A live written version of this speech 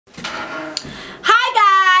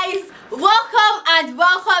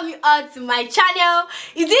you all to my channel.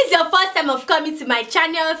 If this is your first time of coming to my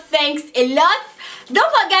channel, thanks a lot.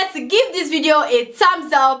 Don't forget to give this video a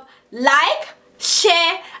thumbs up, like,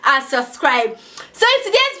 share and subscribe. So in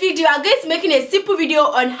today's video, I'm going to be making a simple video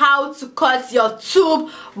on how to cut your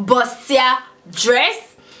tube bustier dress.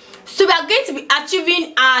 So we are going to be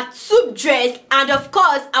achieving our tube dress, and of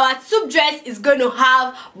course our tube dress is going to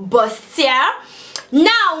have bustier.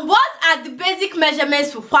 Now, what are the basic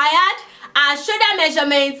measurements required? Our shoulder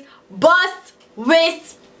measurements, bust,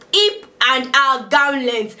 waist, hip and our gown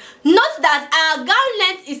length. Note that our gown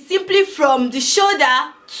length is simply from the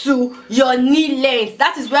shoulder to your knee length.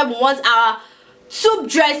 That is where we want our tube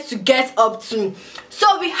dress to get up to.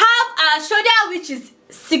 So we have our shoulder, which is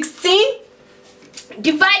 16,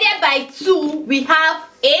 divided by 2 we have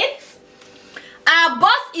 8. Our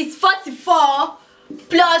bust is 44,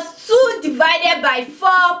 plus 2 divided by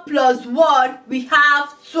 4 plus 1 we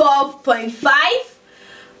have 12.5.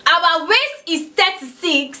 Our waist is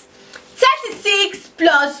 36. 36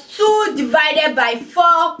 plus 2 divided by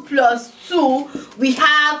 4 plus 2 we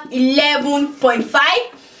have 11.5.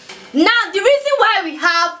 Now the reason why we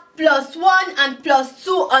have plus 1 and plus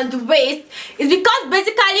 2 on the waist is because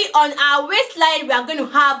basically on our waistline we are going to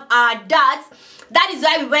have our darts. That is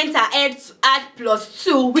why we went ahead to add plus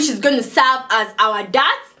 2, which is going to serve as our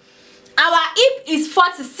darts. Our hip is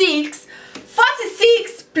 46.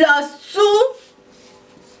 46 plus 2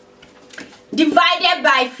 divided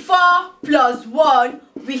by 4 plus 1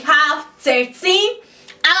 we have 13.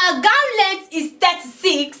 Our gown length is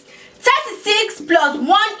 36. 36 plus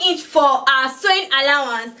 1 inch for our sewing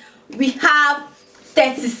allowance we have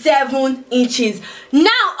 37 inches.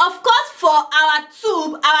 Now of course for our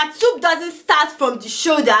tube doesn't start from the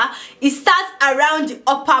shoulder, it starts around the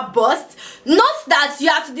upper bust. Note that you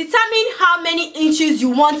have to determine how many inches you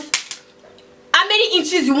want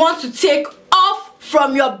to take off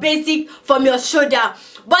from your shoulder.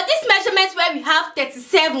 But this measurement where we have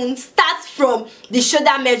 37 starts from the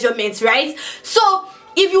shoulder measurement, right? So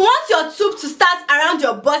if you want your tube to start around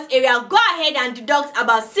your bust area, go ahead and deduct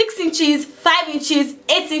about 6 inches, 5 inches,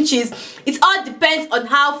 8 inches. It all depends on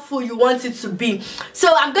how full you want it to be.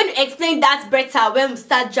 So I'm going to explain that better when we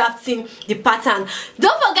start drafting the pattern.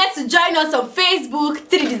 Don't forget to join us on Facebook,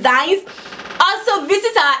 teegdesigns. Also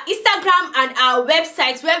visit our Instagram and our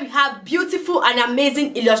website where we have beautiful and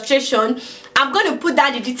amazing illustration. I'm going to put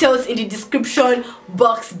down the details in the description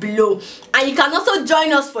box below. And you can also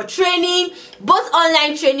join us for training. Both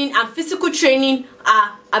online training and physical training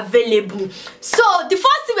are available. So the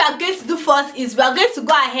first thing we are going to do first is we are going to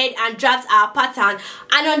go ahead and draft our pattern.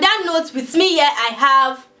 And on that note, with me here I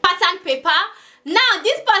have pattern paper. Now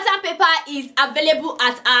this pattern paper is available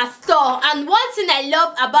at our store, and one thing I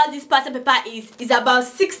love about this pattern paper is it's about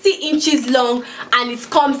 60 inches long and it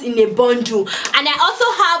comes in a bundle. And I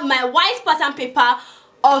also have my white pattern paper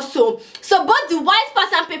also. So both the white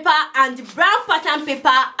pattern paper and the brown pattern paper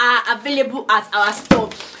are available at our store.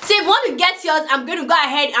 So if you want to get yours, I'm going to go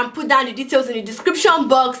ahead and put down the details in the description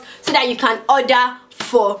box so that you can order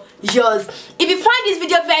for yours. If you find this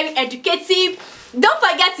video very educative, don't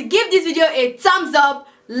forget to give this video a thumbs up,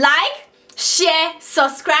 like, share,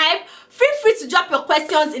 subscribe. Feel free to drop your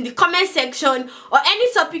questions in the comment section or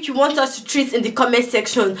any topic you want us to treat in the comment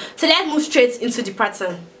section. So let's move straight into the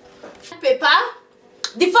pattern. Paper.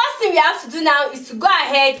 The first thing we have to do now is to go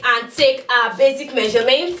ahead and take our basic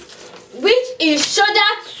measurements, which is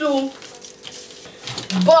shoulder to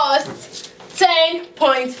bust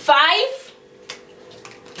 10.5.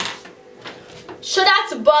 Shoulder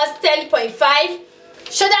to bust 10.5,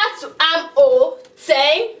 shoulder to armhole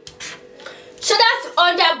 10, shoulder to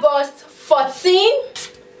under bust 14.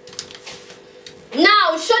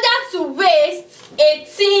 Now shoulder to waist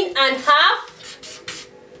 18 and half,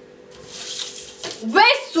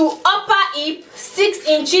 waist to upper hip 6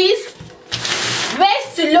 inches,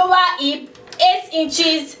 waist to lower hip 8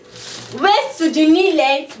 inches, waist to the knee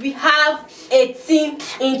length we have 18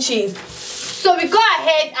 inches. So we go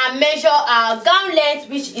ahead and measure our gown length,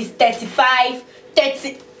 which is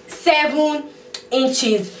 37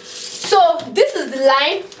 inches. So this is the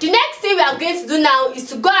line. The next thing we are going to do now is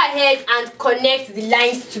to go ahead and connect the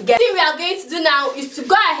lines together. The thing we are going to do now is to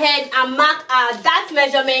go ahead and mark our dart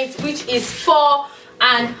measurement, which is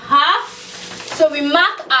 4.5. So we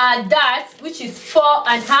mark our dart, which is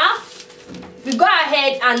 4.5. We go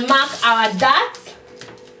ahead and mark our dart.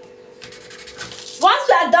 Once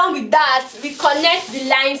we are done with that, we connect the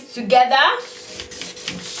lines together.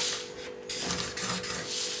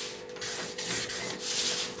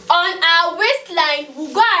 On our waistline,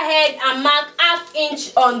 we'll go ahead and mark ½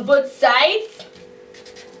 inch on both sides.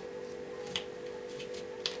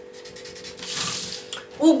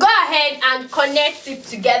 we'll go ahead and connect it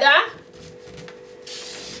together.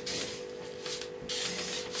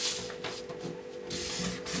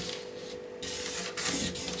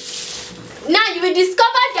 Now you will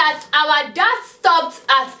discover that our dart stopped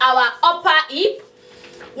at our upper hip.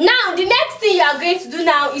 Now the next thing you are going to do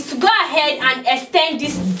now is to go ahead and extend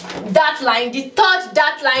this dart line, the third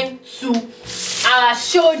dart line, to our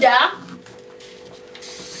shoulder.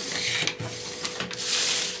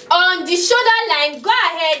 On the shoulder line, go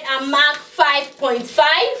ahead and mark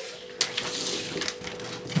 5.5.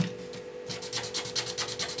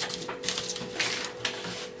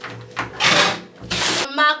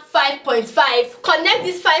 Mark 5.5. Connect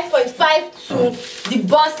this 5.5 to the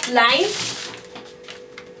bust line.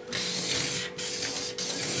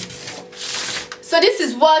 So this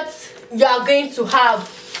is what you are going to have.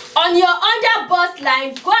 On your under bust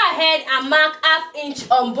line, go ahead and mark 1/2 inch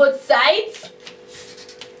on both sides.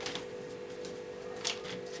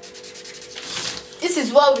 This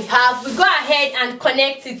is what we have. We go ahead and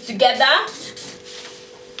connect it together.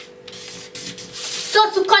 So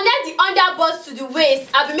to connect the under bust to the waist,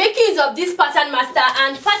 I'll be making use of this pattern master,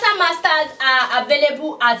 and pattern masters are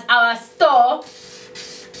available at our store.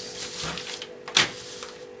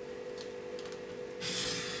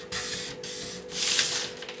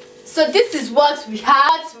 So this is what we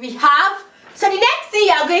have. So the next thing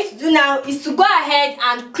you are going to do now is to go ahead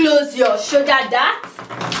and close your shoulder dart.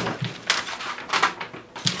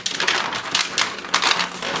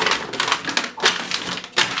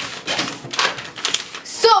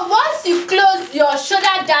 So once you close your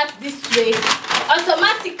shoulder dart this way,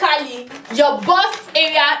 automatically your bust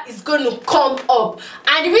area is going to come up.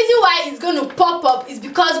 And the reason why it's going to pop up is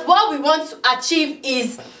because what we want to achieve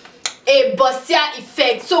is a bustier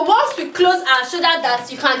effect. So once we close our shoulder dart,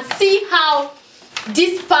 you can see how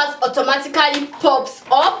this part automatically pops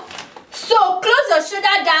up. So close your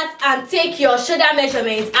shoulder dart and take your shoulder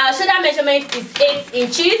measurement. Our shoulder measurement is 8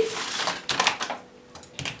 inches.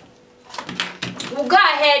 We'll go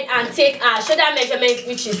ahead and take our shoulder measurement,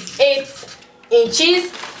 which is 8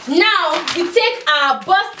 inches. Now we take our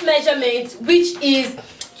bust measurement, which is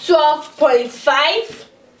 12.5.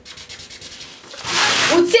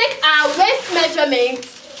 We'll take our waist measurement,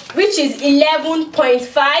 which is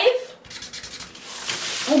 11.5.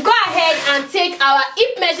 We'll go ahead and take our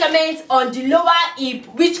hip measurement on the lower hip,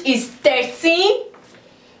 which is 13.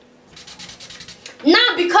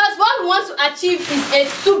 Now, because what we want to achieve is a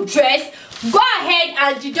soup dress, go ahead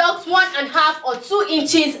and deduct 1.5 or 2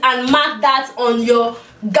 inches and mark that on your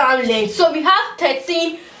gown length. So we have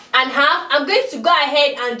 13.5. I'm going to go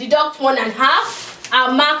ahead and deduct 1.5.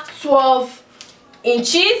 I'll mark 12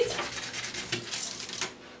 inches.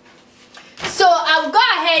 So I'll go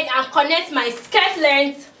ahead and connect my skirt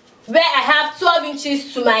length where I have 12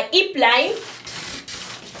 inches to my hip line.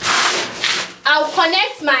 I'll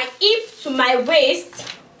connect my hip to my waist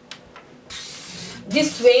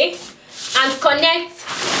this way and connect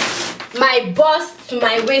my bust to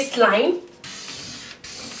my waistline.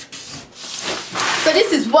 So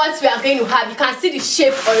this is what we are going to have. You can see the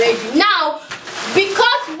shape already. Now,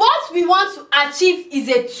 because what we want to achieve is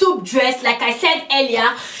a tube dress, like I said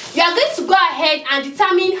earlier, you are going to go ahead and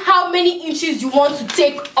determine how many inches you want to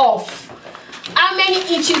take off. How many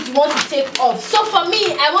inches you want to take off. So for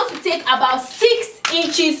me, I want to take about 6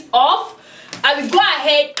 inches off. I will go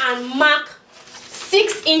ahead and mark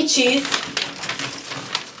 6 inches.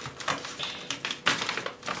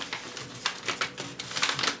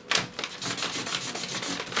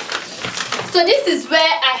 So this is where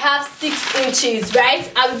I have 6 inches,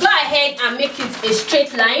 right? I will go ahead and make it a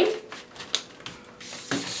straight line.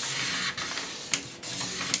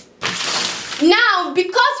 Now,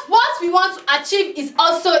 because what we want to achieve is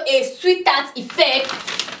also a sweetheart effect,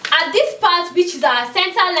 at this part, which is our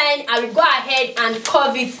center line, I will go ahead and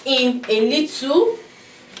curve it in a little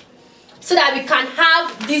so that we can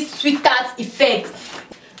have this sweetheart effect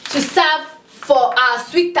to serve for our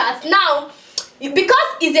sweetheart. Now,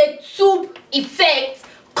 because it's a tube effect,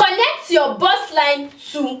 connect your bust line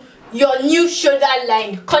to your new shoulder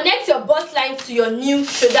line. Connect your bust line to your new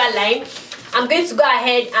shoulder line. I'm going to go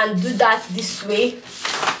ahead and do that this way.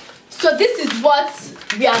 So this is what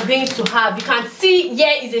we are going to have. You can see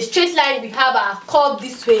here is a straight line. We have our curve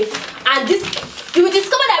this way, and this, you will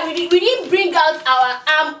discover that we didn't bring out our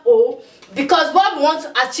armhole because what we want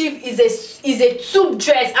to achieve is a tube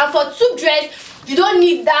dress, and for tube dress you don't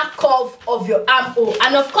need that curve of your armhole,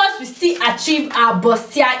 and of course we still achieve our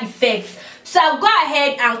bustier effect. So I'll go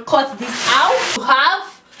ahead and cut this out.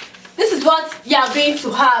 This is what you are going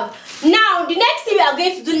to have. Now the next thing we are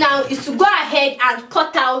going to do now is to go ahead and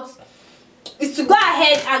cut out is to go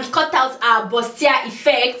ahead and cut out our bustier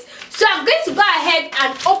effect. So I'm going to go ahead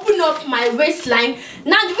and open up my waistline.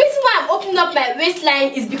 Now the reason why I'm opening up my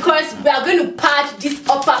waistline is because we are going to pad this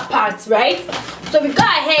upper part, right? So we go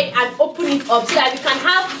ahead and open it up so that we can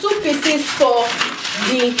have 2 pieces for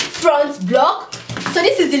the front block. So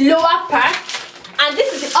this is the lower part, and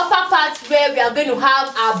this is the upper part where we are going to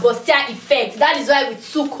have our bustier effect. That is why we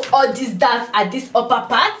took all these darts at this upper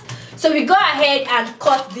part. So we go ahead and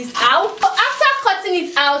cut this out. So after cutting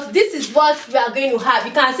it out, this is what we are going to have.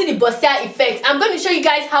 You can see the bustier effect. I'm going to show you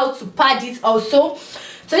guys how to pad it also.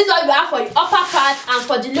 So this is what we have for the upper part, and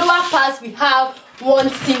for the lower part we have 1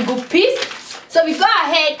 single piece. So we go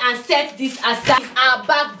ahead and set this aside. Our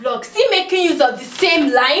back block, still making use of the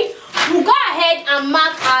same line. We'll go ahead and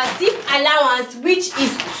mark our zip allowance, which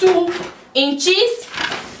is 2 inches.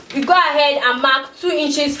 We go ahead and mark 2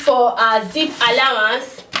 inches for our zip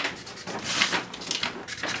allowance.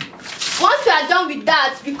 Once we are done with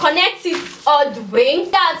that, we connect it all the way.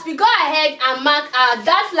 That we go ahead and mark our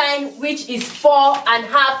dart line, which is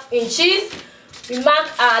 4.5 inches. We mark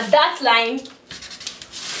our dart line.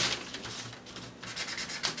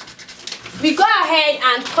 We go ahead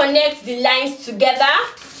and connect the lines together.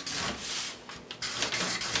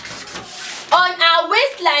 On our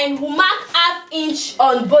waistline, we mark 1/2 inch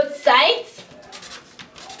on both sides.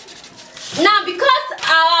 Now, because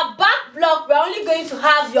our back block, we're only going to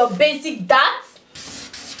have your basic darts.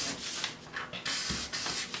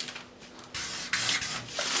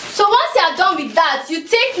 So once you are done with that, you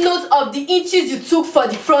take note of the inches you took for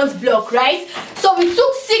the front block, right? So we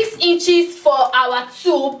took 6 inches for our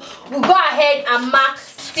tube. We'll go ahead and mark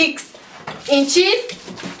 6 inches.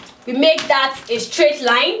 We make that a straight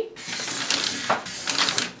line.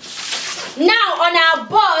 Now on our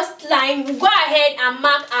bust line, we'll go ahead and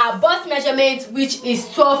mark our bust measurement, which is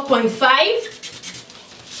 12.5.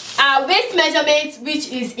 Our waist measurement, which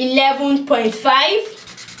is 11.5.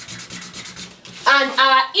 And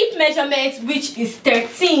our hip measurement, which is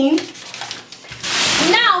 13.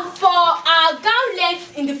 Now for our gown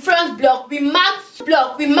length in the front block, we marked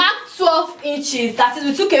 12 inches. That is,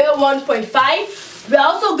 we took away 1.5. We are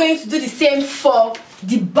also going to do the same for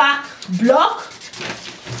the back block.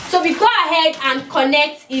 So we go ahead and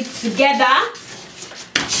connect it together.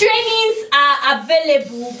 Trainings are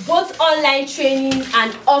available, both online training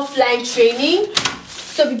and offline training.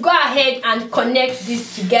 So we go ahead and connect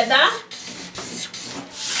this together.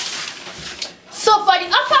 So for the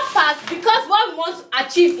upper part, because what we want to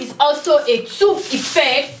achieve is also a tube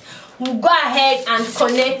effect, we'll go ahead and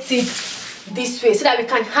connect it this way so that we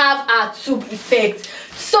can have our tube effect.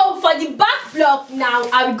 So for the back block now,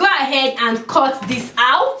 I will go ahead and cut this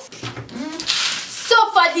out. So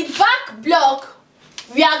for the back block,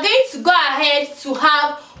 we are going to go ahead to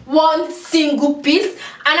have 1 single piece,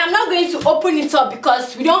 and I'm not going to open it up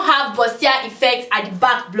because we don't have bustier effect at the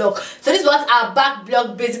back block. So this is what our back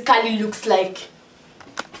block basically looks like.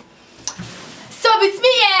 So with me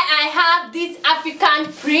here, I have these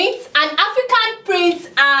African prints, and African prints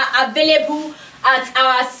are available at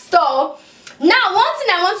our store. Now, one thing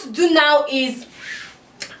I want to do now is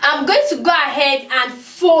I'm going to go ahead and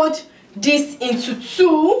fold this into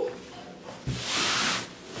 2.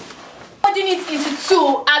 Folding it into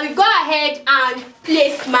 2, I will go ahead and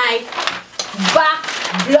place my back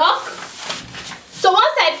block. So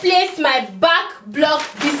once I place my back block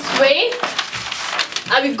this way,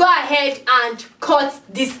 I will go ahead and cut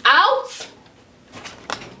this out.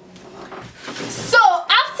 So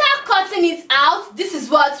after cutting it out, this is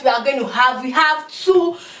what we are going to have. We have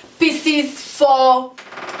 2 pieces for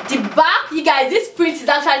the back. You guys, this print is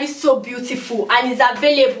actually so beautiful and is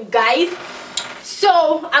available, guys.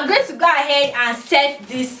 So I'm going to go ahead and set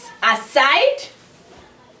this aside.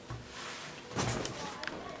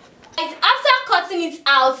 Guys, after cutting it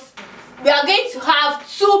out, we are going to have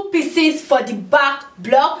 2 pieces for the back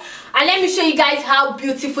block, and let me show you guys how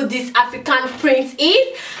beautiful this African print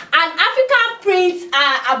is. And African prints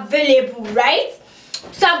are available, right?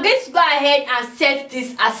 So I'm going to go ahead and set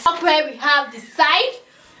this aside. Where we have the side,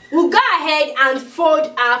 we'll go ahead and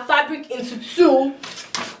fold our fabric into 2,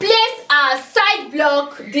 place our side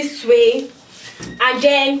block this way, and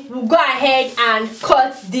then we'll go ahead and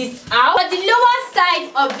cut this out. For the lower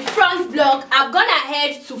side of the front block, I've gone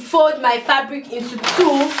ahead to fold my fabric into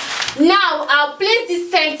 2. Now I'll place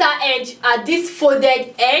this center edge at this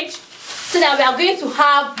folded edge so that we are going to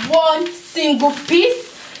have 1 single piece.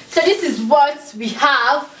 So this is what we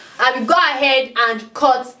have. I will go ahead and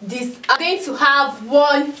cut this. I'm going to have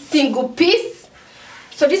 1 single piece.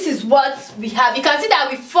 So this is what we have. You can see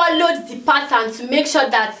that we followed the pattern to make sure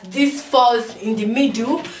that this falls in the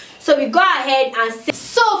middle. So we go ahead and set.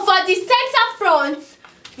 So for the center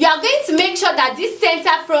are going to make sure that this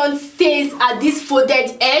center front stays at this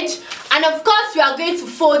folded edge, and of course we are going to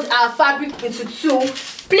fold our fabric into two.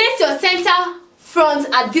 Place your center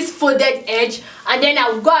front at this folded edge, and then I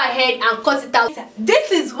will go ahead and cut it out.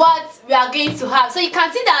 This is what we are going to have. So you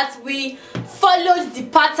can see that we followed the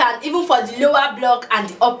pattern even for the lower block and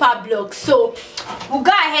the upper block. So we'll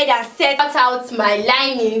go ahead and set out my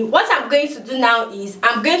lining. What I'm going to do now is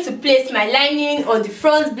I'm going to place my lining on the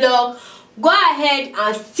front block, go ahead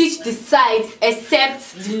and stitch the side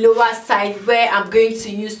except the lower side where I'm going to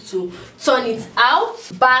use to turn it out.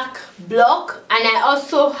 Back block, and I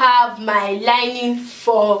also have my lining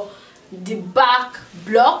for the back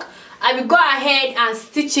block. I will go ahead and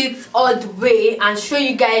stitch it all the way and show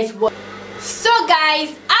you guys what. So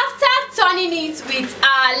guys, after turning it with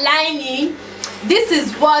our lining, this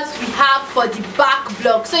is what we have for the back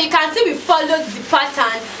block. So you can see we followed the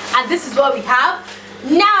pattern, and this is what we have.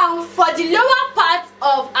 Now for the lower part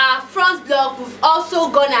of our front block, we've also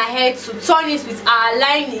gone ahead to turn it with our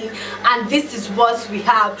lining, and this is what we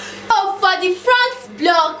have. So for the front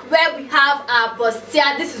block where we have our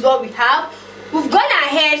bustier, this is what we have. We've gone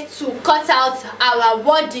ahead to cut out our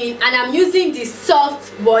wording, and I'm using the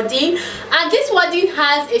soft wording, and this wording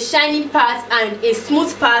has a shiny part and a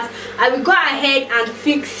smooth part. I will go ahead and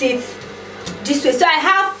fix it this way. So I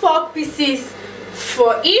have 4 pieces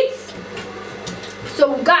for it.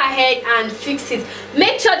 So we'll go ahead and fix it.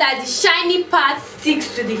 Make sure that the shiny part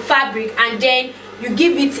sticks to the fabric, and then you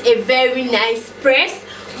give it a very nice press.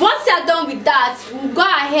 Once you're done with that, we'll go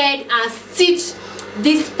ahead and stitch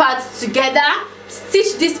this part together.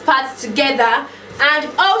 Stitch this part together, and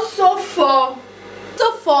also for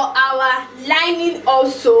our lining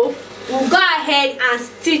also, we'll go ahead and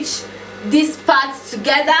stitch this part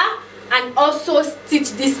together, and also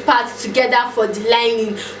stitch this part together for the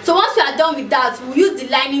lining. So once we are done with that, we'll use the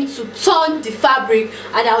lining to turn the fabric,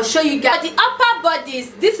 and I'll show you guys. For the upper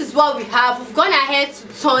bodies, this is what we have. We've gone ahead to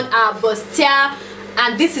turn our bustier,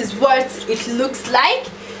 and this is what it looks like.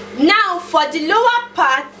 Now for the lower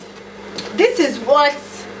part, this is what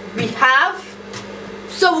we have.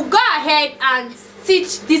 So we'll go ahead and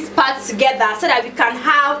stitch this part together so that we can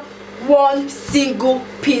have one single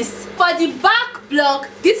piece. For the back block,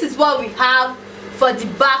 this is what we have for the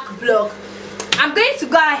back block. I'm going to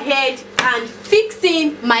go ahead and fix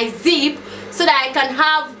in my zip so that I can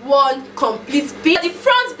have one complete piece. For the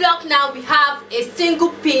front block now, we have a single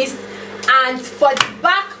piece, and for the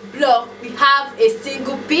back block we have a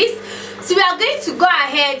single piece. So we are going to go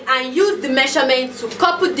ahead and use the measurement to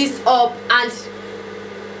couple this up, and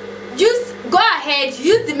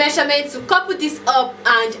use the measurement to couple this up,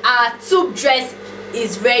 and our tube dress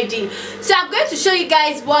is ready. So I'm going to show you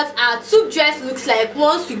guys what our tube dress looks like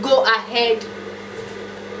once we go ahead